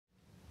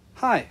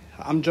Hi,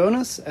 I'm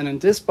Jonas, and in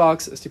this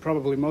box is the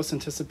probably most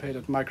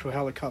anticipated micro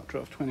helicopter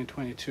of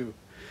 2022,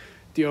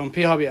 the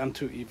OMPHobby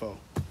M2 EVO.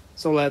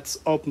 So let's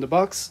open the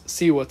box,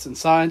 see what's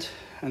inside,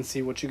 and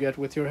see what you get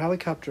with your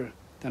helicopter.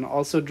 Then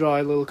also draw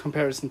a little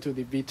comparison to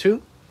the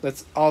V2.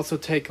 Let's also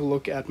take a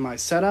look at my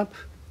setup,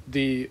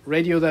 the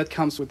radio that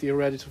comes with the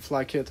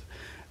ready-to-fly kit,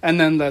 and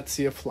then let's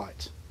see a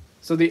flight.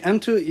 So the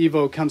M2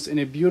 EVO comes in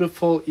a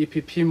beautiful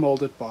EPP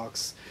molded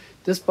box.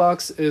 This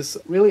box is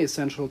really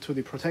essential to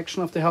the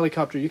protection of the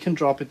helicopter. You can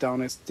drop it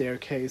down a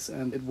staircase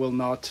and it will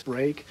not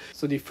break.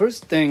 So the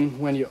first thing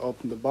when you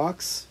open the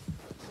box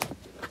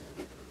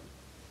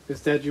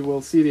is that you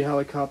will see the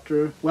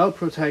helicopter well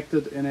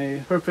protected in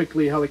a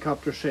perfectly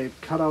helicopter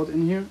shaped cutout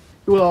in here.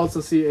 You will also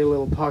see a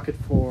little pocket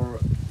for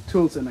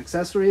tools and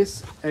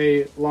accessories,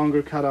 a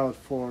longer cutout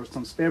for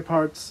some spare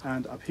parts,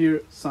 and up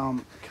here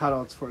some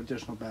cutouts for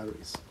additional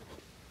batteries.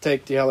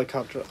 Take the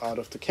helicopter out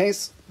of the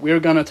case. We're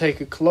gonna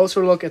take a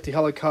closer look at the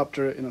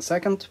helicopter in a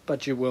second,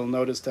 but you will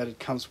notice that it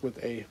comes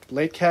with a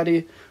blade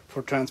caddy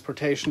for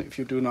transportation if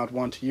you do not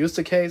want to use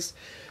the case.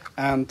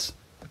 And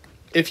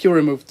if you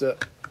remove the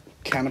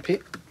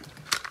canopy,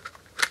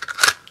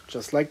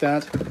 just like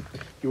that,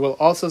 you will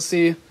also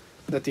see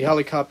that the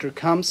helicopter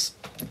comes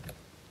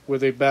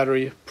with a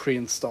battery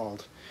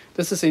pre-installed.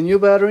 This is a new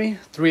battery,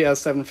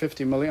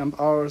 3S750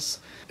 mAh.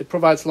 It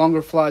provides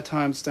longer flight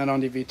times than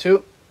on the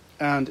V2.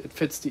 And it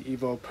fits the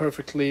EVO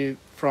perfectly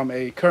from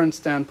a current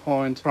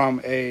standpoint,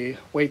 from a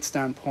weight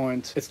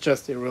standpoint. It's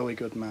just a really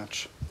good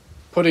match.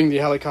 Putting the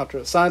helicopter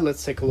aside,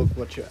 let's take a look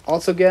what you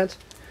also get.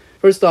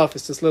 First off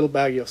is this little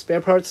baggie of spare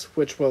parts,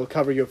 which will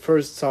cover your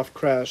first soft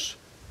crash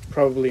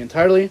probably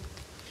entirely,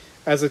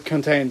 as it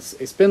contains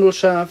a spindle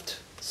shaft,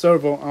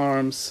 servo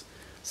arms,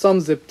 some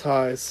zip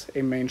ties,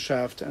 a main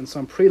shaft, and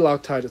some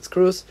pre-Loctited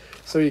screws,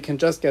 so you can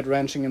just get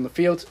wrenching in the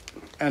field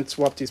and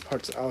swap these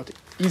parts out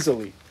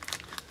easily.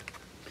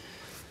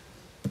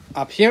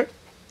 Up here,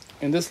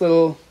 in this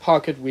little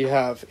pocket, we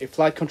have a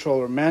flight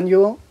controller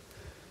manual.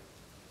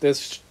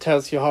 This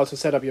tells you how to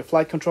set up your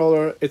flight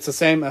controller. It's the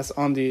same as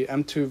on the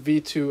M2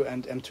 V2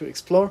 and M2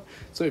 Explore,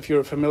 so if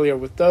you're familiar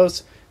with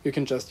those, you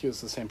can just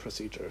use the same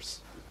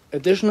procedures.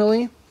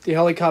 Additionally, the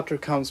helicopter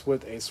comes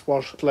with a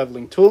swash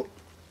leveling tool.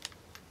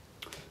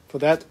 For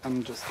that,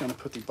 I'm just going to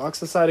put the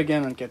box aside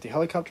again and get the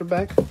helicopter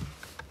back.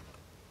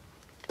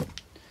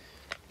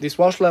 The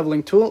swash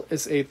leveling tool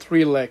is a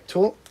 3-leg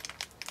tool.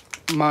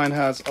 Mine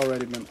has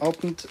already been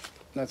opened,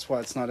 that's why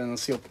it's not in a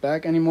sealed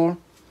bag anymore.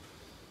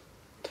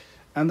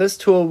 And this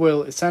tool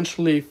will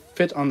essentially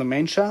fit on the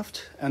main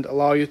shaft and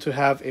allow you to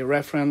have a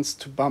reference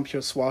to bump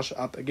your swash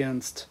up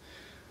against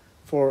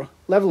for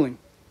leveling.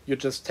 You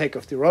just take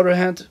off the rotor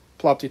head,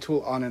 plop the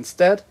tool on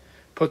instead,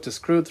 put the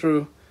screw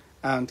through,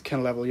 and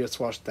can level your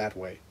swash that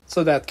way.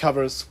 So that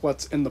covers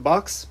what's in the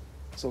box.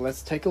 So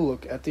let's take a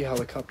look at the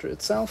helicopter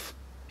itself.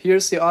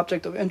 Here's the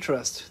object of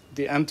interest,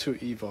 the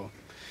M2 EVO.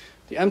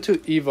 The M2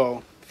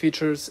 EVO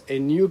features a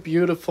new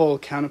beautiful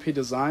canopy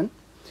design,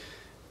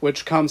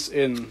 which comes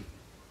in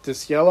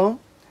this yellow.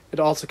 It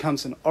also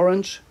comes in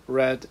orange,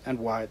 red, and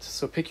white.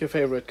 So pick your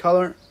favorite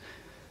color.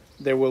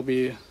 There will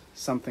be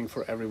something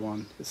for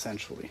everyone,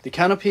 essentially. The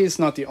canopy is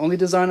not the only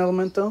design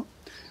element, though.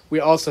 We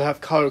also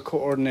have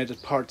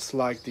color-coordinated parts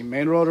like the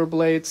main rotor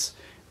blades,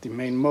 the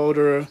main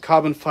motor,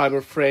 carbon fiber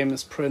frame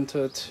is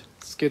printed,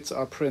 skids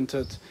are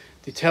printed,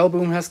 the tail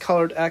boom has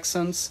colored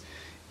accents.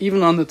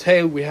 Even on the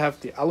tail we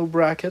have the alu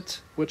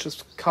bracket, which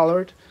is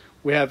colored,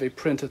 we have a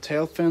printed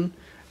tail fin,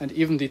 and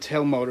even the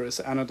tail motor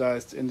is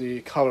anodized in the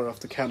color of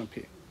the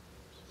canopy.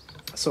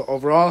 So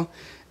overall,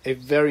 a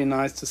very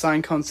nice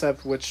design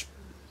concept which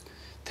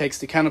takes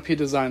the canopy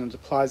design and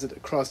applies it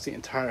across the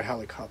entire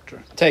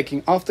helicopter.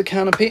 Taking off the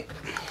canopy,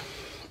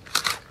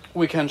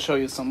 we can show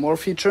you some more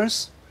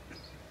features.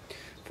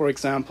 For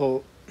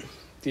example,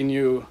 the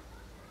new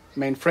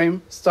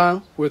mainframe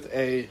style with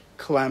a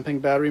clamping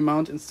battery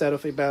mount instead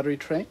of a battery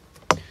tray.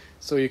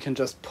 So you can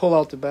just pull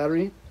out the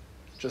battery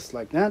just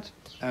like that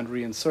and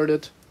reinsert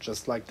it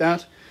just like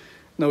that.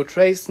 No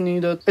trays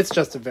needed. It's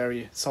just a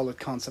very solid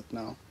concept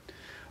now.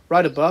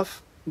 Right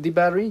above the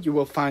battery you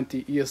will find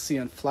the ESC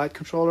and flight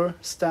controller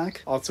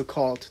stack, also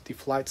called the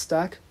flight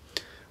stack,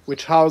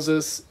 which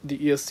houses the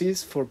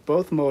ESCs for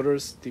both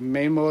motors, the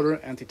main motor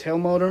and the tail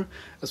motor,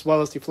 as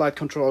well as the flight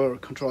controller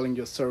controlling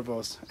your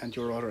servos and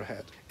your rotor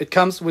head. It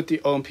comes with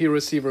the OMP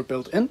receiver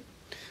built in,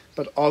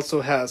 but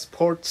also has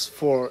ports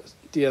for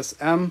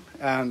DSM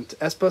and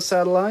SBUS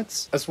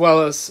satellites, as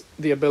well as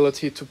the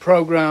ability to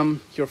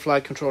program your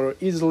flight controller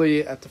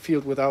easily at the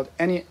field without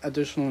any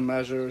additional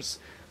measures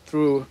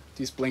through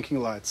these blinking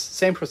lights.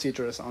 Same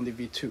procedure as on the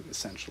V2,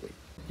 essentially.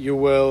 You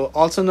will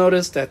also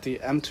notice that the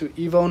M2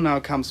 EVO now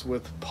comes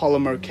with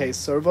polymer case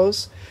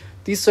servos.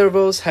 These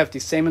servos have the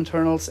same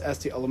internals as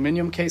the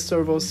aluminum case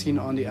servos seen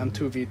on the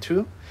M2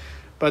 V2,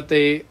 but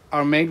they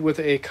are made with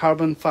a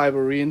carbon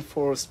fiber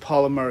reinforced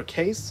polymer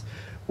case,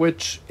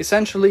 which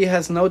essentially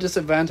has no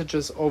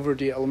disadvantages over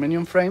the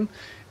aluminum frame.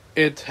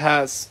 It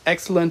has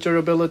excellent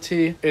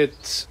durability,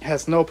 it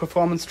has no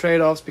performance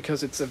trade-offs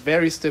because it's a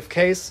very stiff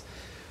case,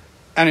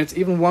 And it's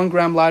even 1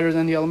 gram lighter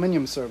than the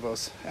aluminum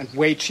servos and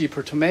way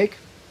cheaper to make.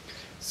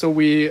 So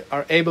we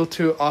are able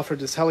to offer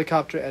this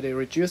helicopter at a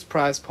reduced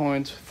price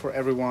point for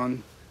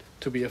everyone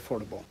to be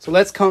affordable. So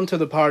let's come to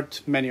the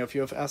part many of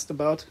you have asked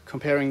about,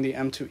 comparing the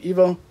M2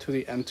 EVO to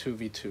the M2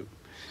 V2.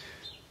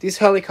 These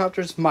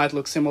helicopters might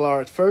look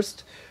similar at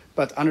first,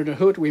 but under the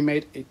hood we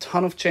made a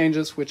ton of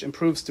changes which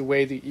improves the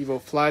way the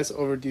EVO flies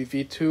over the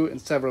V2 in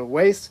several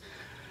ways.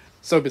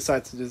 So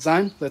besides the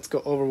design, let's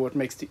go over what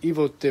makes the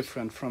EVO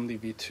different from the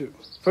V2.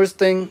 First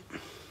thing,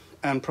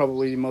 and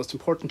probably the most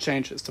important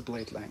change, is the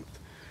blade length.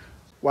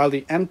 While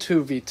the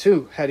M2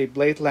 V2 had a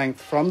blade length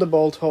from the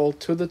bolt hole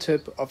to the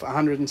tip of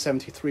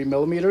 173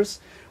 millimeters,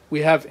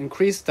 we have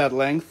increased that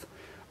length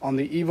on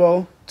the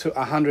EVO to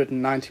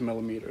 190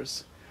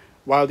 millimeters.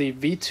 While the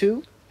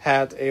V2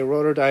 had a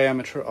rotor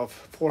diameter of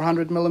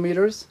 400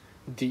 millimeters,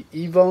 the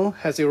EVO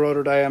has a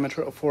rotor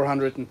diameter of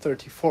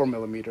 434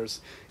 millimeters.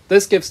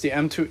 This gives the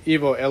M2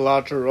 EVO a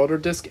larger rotor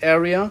disc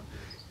area,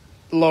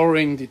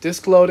 lowering the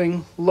disc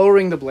loading,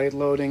 lowering the blade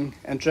loading,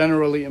 and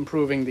generally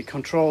improving the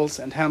controls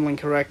and handling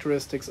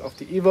characteristics of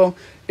the EVO,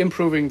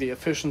 improving the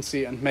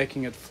efficiency and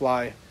making it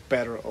fly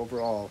better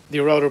overall.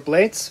 The rotor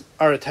blades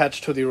are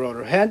attached to the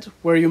rotor head,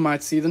 where you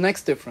might see the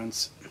next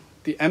difference.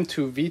 The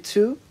M2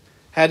 V2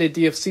 had a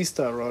DFC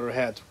style rotor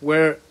head,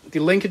 where the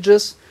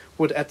linkages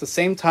would at the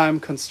same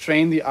time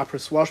constrain the upper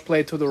swash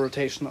plate to the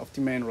rotation of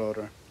the main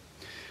rotor.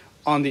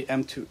 On the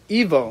M2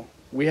 EVO,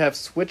 we have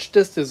switched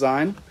this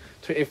design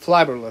to a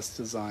fiberless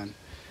design,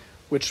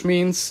 which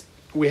means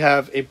we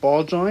have a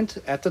ball joint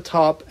at the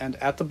top and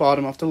at the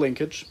bottom of the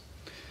linkage,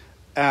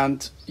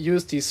 and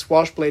use these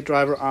swash blade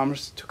driver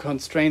arms to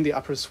constrain the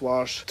upper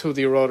swash to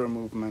the rotor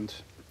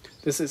movement.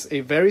 This is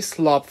a very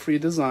slop-free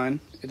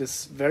design. It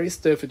is very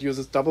stiff. It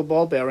uses double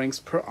ball bearings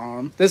per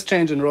arm. This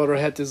change in rotor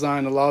head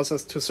design allows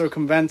us to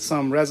circumvent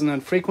some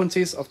resonant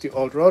frequencies of the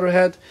old rotor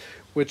head,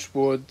 which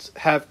would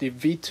have the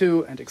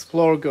V2 and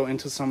Explorer go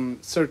into some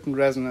certain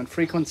resonant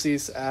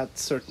frequencies at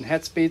certain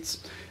head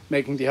speeds,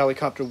 making the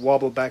helicopter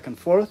wobble back and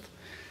forth.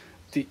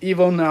 The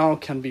EVO now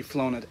can be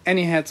flown at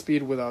any head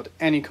speed without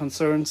any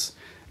concerns,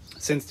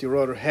 since the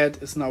rotor head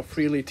is now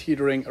freely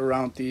teetering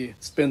around the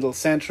spindle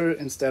center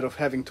instead of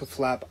having to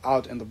flap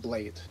out in the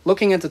blade.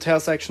 Looking at the tail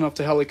section of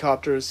the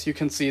helicopters, you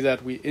can see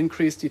that we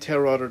increased the tail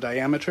rotor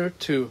diameter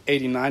to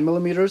 89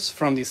 millimeters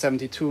from the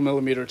 72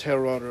 millimeter tail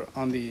rotor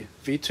on the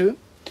V2.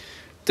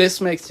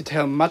 This makes the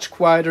tail much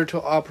quieter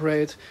to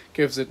operate,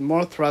 gives it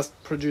more thrust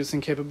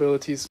producing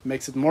capabilities,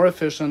 makes it more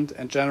efficient,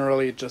 and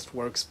generally it just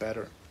works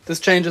better.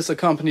 This change is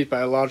accompanied by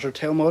a larger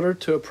tail motor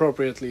to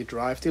appropriately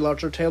drive the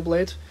larger tail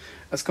blade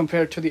as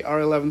compared to the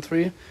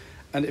R11.3,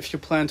 and if you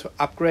plan to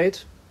upgrade,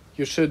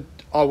 you should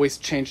always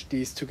change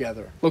these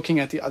together. Looking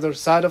at the other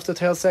side of the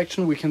tail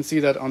section, we can see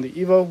that on the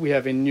EVO we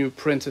have a new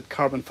printed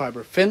carbon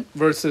fiber fin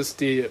versus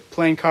the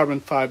plain carbon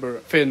fiber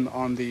fin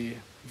on the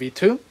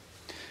V2.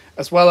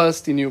 As well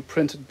as the new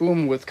printed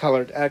boom with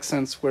colored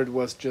accents, where it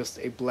was just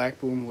a black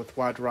boom with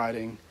white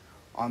writing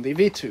on the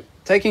V2.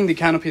 Taking the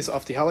canopies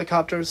off the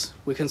helicopters,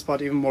 we can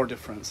spot even more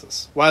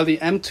differences. While the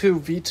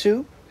M2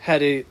 V2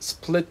 had a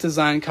split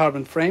design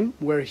carbon frame,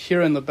 where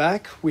here in the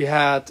back we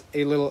had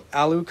a little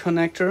alu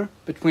connector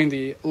between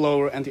the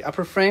lower and the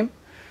upper frame,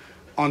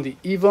 on the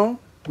EVO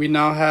we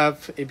now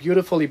have a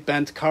beautifully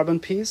bent carbon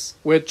piece,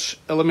 which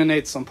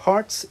eliminates some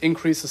parts,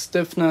 increases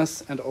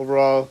stiffness, and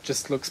overall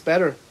just looks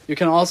better. You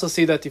can also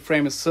see that the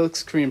frame is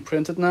silkscreen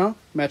printed now,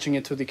 matching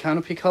it to the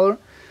canopy color,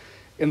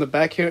 in the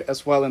back here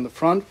as well in the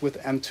front with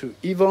M2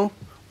 EVO,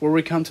 where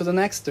we come to the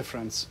next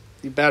difference,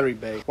 the battery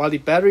bay. While the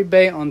battery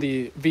bay on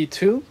the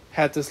V2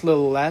 had this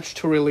little latch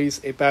to release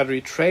a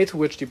battery tray to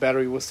which the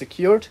battery was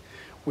secured,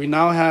 we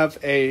now have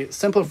a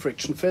simple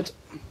friction fit,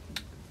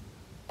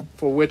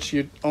 for which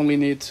you only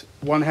need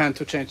one hand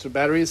to change the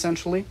battery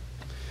essentially.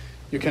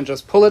 You can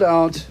just pull it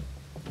out,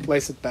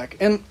 place it back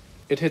in.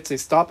 It hits a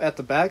stop at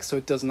the back so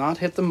it does not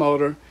hit the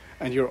motor,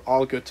 and you're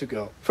all good to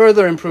go.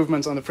 Further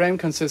improvements on the frame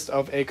consist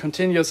of a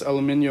continuous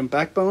aluminum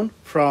backbone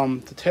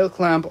from the tail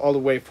clamp all the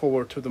way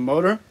forward to the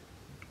motor,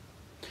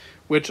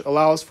 which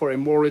allows for a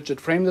more rigid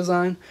frame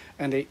design,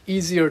 and a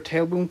easier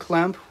tail boom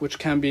clamp which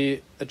can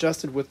be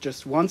adjusted with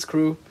just one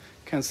screw,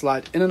 can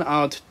slide in and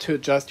out to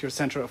adjust your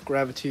center of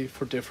gravity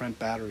for different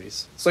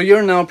batteries. So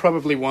you're now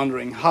probably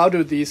wondering, how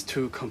do these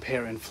two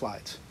compare in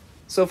flight?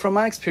 So from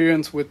my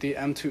experience with the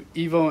M2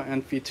 EVO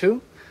and V2,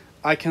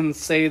 I can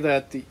say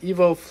that the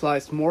EVO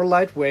flies more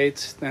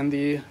lightweight than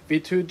the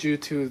V2 due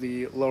to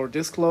the lower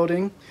disc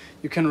loading.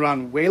 You can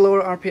run way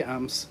lower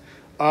RPMs.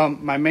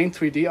 My main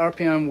 3D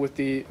RPM with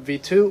the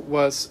V2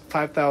 was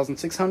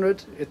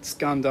 5,600. It's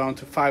gone down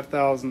to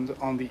 5,000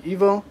 on the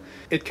EVO.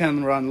 It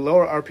can run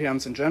lower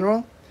RPMs in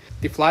general.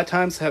 The flight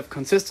times have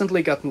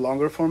consistently gotten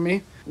longer for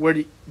me, where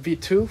the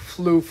V2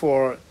 flew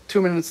for 2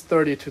 minutes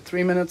 30 to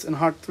 3 minutes in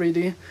hard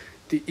 3D.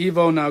 The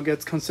EVO now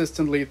gets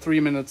consistently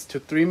 3 minutes to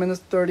 3 minutes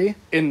 30.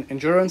 In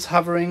endurance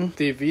hovering,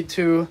 the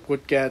V2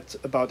 would get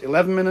about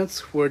 11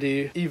 minutes, where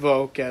the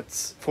EVO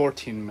gets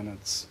 14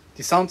 minutes.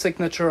 The sound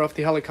signature of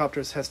the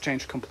helicopters has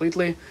changed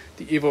completely.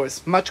 The EVO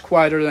is much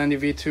quieter than the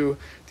V2.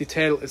 The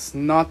tail is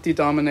not the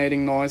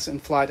dominating noise in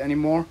flight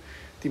anymore.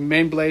 The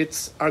main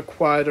blades are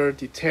quieter,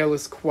 the tail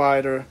is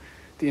quieter.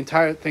 The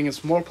entire thing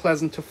is more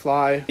pleasant to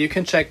fly. You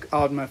can check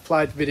out my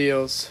flight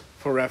videos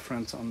for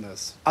reference on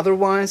this.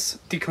 Otherwise,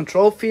 the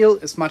control feel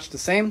is much the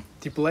same.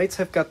 The blades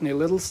have gotten a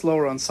little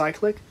slower on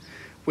cyclic,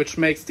 which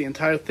makes the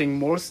entire thing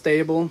more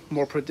stable,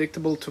 more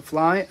predictable to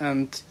fly,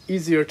 and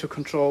easier to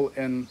control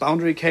in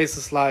boundary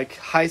cases like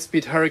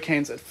high-speed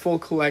hurricanes at full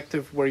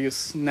collective where you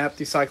snap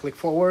the cyclic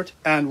forward.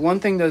 And one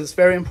thing that is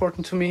very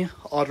important to me,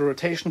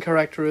 auto-rotation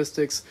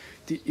characteristics.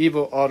 The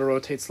EVO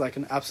auto-rotates like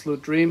an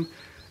absolute dream.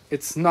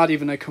 It's not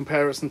even a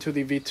comparison to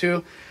the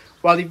V2.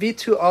 While the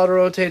V2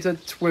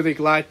 auto-rotated with a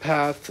glide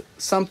path,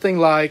 something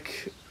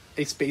like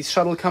a space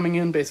shuttle coming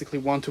in, basically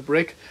one to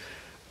brick,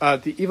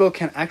 the EVO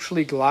can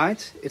actually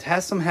glide. It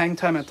has some hang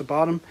time at the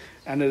bottom,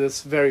 and it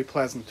is very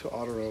pleasant to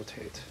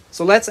auto-rotate.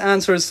 So let's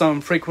answer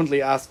some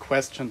frequently asked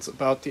questions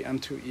about the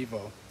M2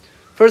 EVO.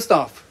 First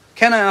off,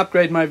 can I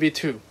upgrade my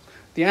V2?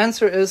 The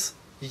answer is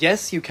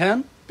yes, you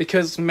can,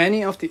 because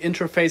many of the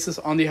interfaces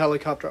on the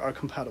helicopter are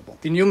compatible.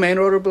 The new main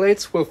rotor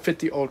blades will fit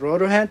the old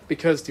rotor head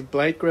because the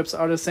blade grips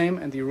are the same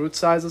and the root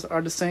sizes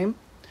are the same.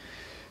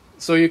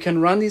 So you can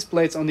run these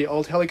blades on the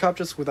old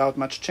helicopters without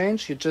much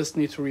change. You just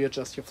need to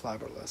readjust your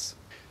fiberless.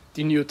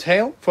 The new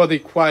tail for the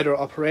quieter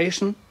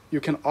operation you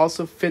can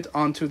also fit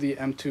onto the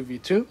M2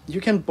 V2.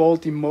 You can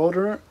bolt the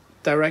motor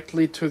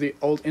directly to the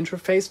old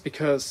interface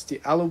because the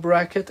alu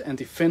bracket and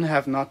the fin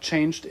have not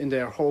changed in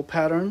their hole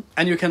pattern.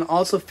 And you can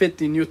also fit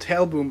the new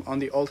tail boom on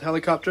the old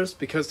helicopters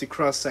because the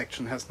cross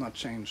section has not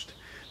changed.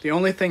 The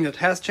only thing that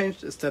has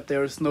changed is that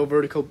there is no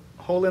vertical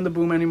hole in the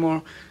boom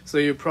anymore, so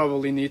you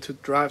probably need to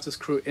drive the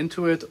screw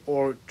into it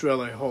or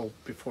drill a hole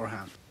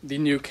beforehand. The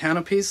new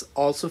canopies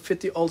also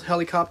fit the old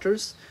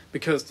helicopters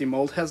because the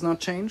mold has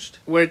not changed.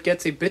 Where it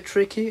gets a bit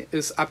tricky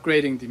is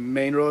upgrading the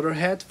main rotor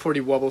head for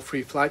the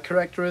wobble-free flight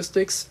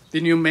characteristics.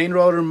 The new main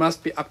rotor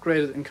must be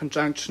upgraded in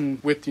conjunction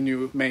with the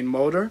new main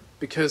motor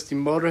because the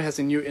motor has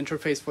a new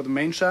interface for the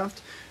main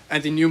shaft,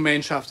 and the new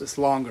main shaft is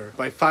longer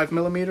by 5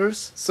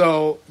 millimeters,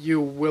 so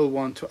you will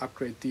want to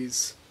upgrade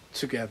these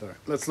together.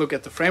 Let's look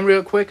at the frame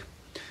real quick.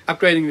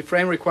 Upgrading the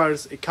frame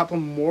requires a couple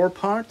more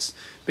parts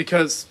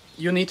because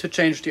you need to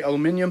change the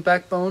aluminum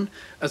backbone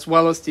as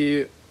well as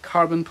the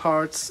carbon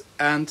parts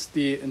and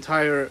the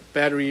entire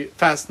battery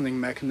fastening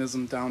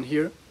mechanism down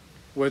here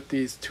with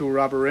these two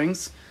rubber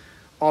rings,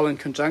 all in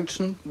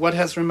conjunction. What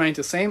has remained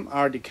the same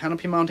are the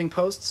canopy mounting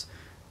posts,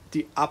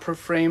 the upper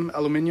frame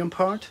aluminum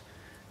part,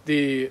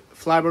 the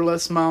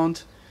fiberless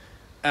mount,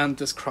 and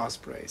this cross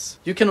brace.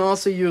 You can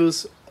also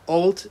use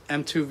old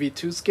M2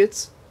 V2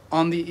 skids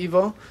on the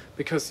EVO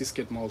because the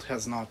skid mold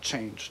has not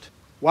changed.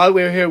 While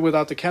we're here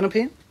without the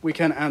canopy, we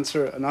can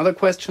answer another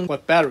question: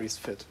 what batteries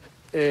fit?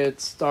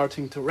 It's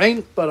starting to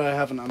rain, but I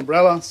have an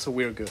umbrella, so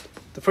we're good.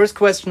 The first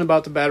question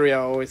about the battery I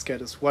always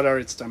get is what are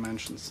its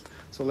dimensions?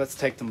 So let's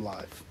take them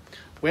live.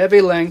 We have a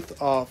length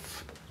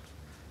of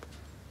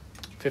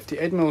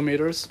 58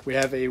 millimeters, we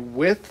have a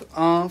width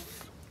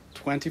of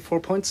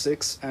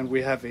 24.6, and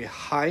we have a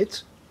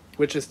height,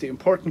 which is the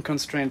important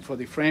constraint for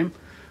the frame,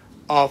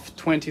 of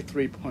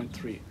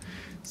 23.3.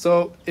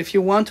 So if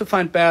you want to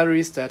find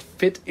batteries that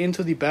fit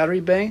into the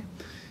battery bay,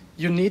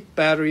 you need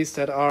batteries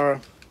that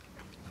are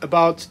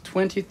about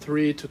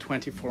 23 to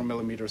 24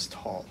 millimeters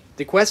tall.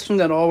 The question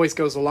that always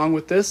goes along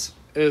with this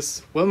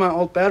is, will my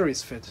old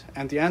batteries fit?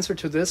 And the answer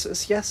to this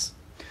is yes.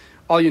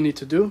 All you need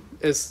to do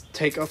is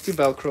take off the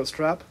Velcro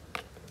strap,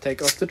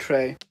 take off the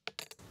tray,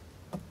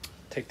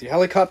 take the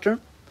helicopter,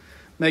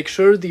 make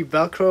sure the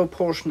Velcro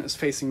portion is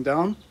facing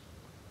down,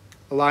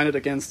 align it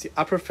against the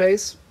upper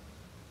face,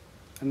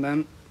 and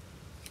then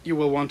you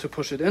will want to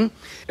push it in.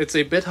 It's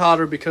a bit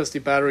harder because the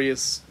battery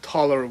is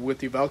taller with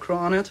the Velcro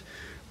on it,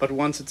 but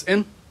once it's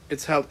in,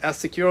 it's held as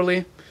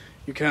securely.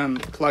 You can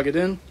plug it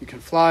in, you can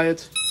fly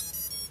it.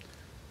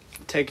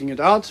 Taking it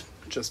out,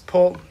 just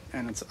pull,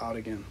 and it's out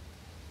again.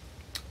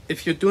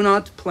 If you do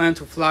not plan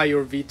to fly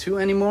your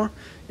V2 anymore,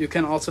 you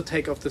can also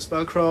take off this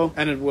Velcro,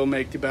 and it will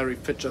make the battery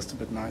fit just a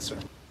bit nicer.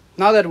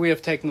 Now that we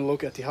have taken a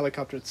look at the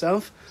helicopter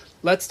itself,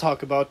 let's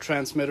talk about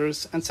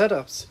transmitters and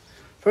setups.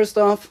 First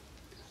off,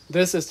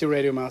 this is the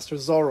Radiomaster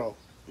Zorro.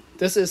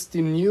 This is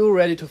the new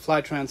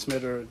ready-to-fly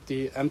transmitter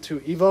the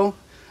M2 EVO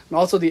and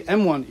also the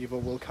M1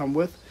 EVO will come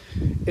with.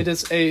 It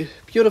is a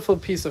beautiful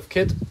piece of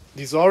kit.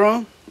 The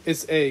Zorro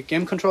is a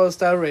game controller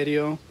style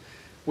radio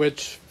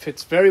which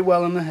fits very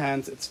well in the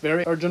hands. It's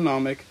very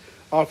ergonomic,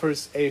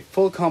 offers a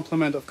full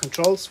complement of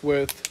controls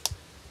with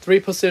 3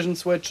 position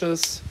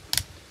switches,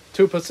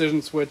 2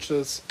 position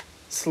switches,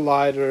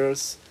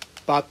 sliders,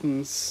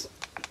 buttons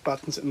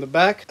in the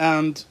back.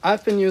 And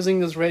I've been using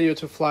this radio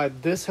to fly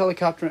this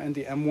helicopter and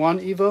the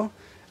M1 EVO,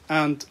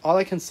 and all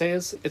I can say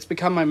is it's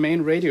become my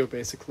main radio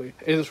basically.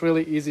 It is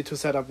really easy to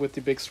set up with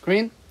the big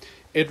screen.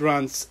 It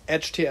runs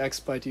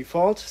HTX by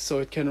default, so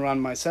it can run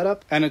my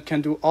setup, and it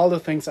can do all the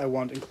things I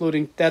want,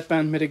 including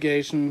deadband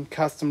mitigation,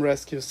 custom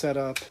rescue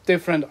setup,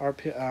 different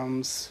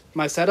RPMs.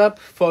 My setup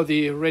for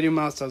the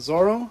Radiomaster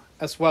Zorro,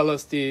 as well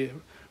as the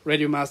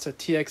Radiomaster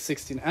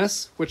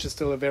TX16S, which is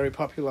still a very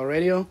popular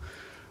radio,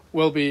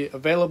 will be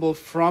available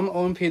from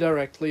OMP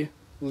directly,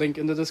 link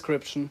in the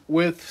description,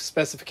 with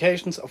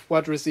specifications of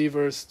what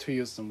receivers to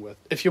use them with.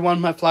 If you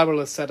want my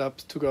flybarless setup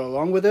to go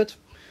along with it,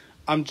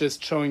 I'm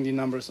just showing the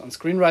numbers on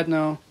screen right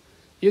now.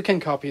 You can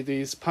copy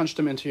these, punch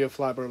them into your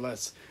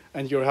flybarless,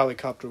 and your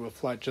helicopter will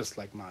fly just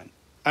like mine.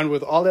 And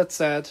with all that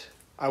said,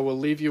 I will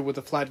leave you with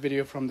a flight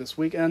video from this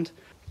weekend.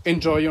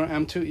 Enjoy your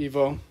M2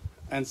 EVO,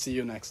 and see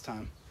you next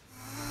time.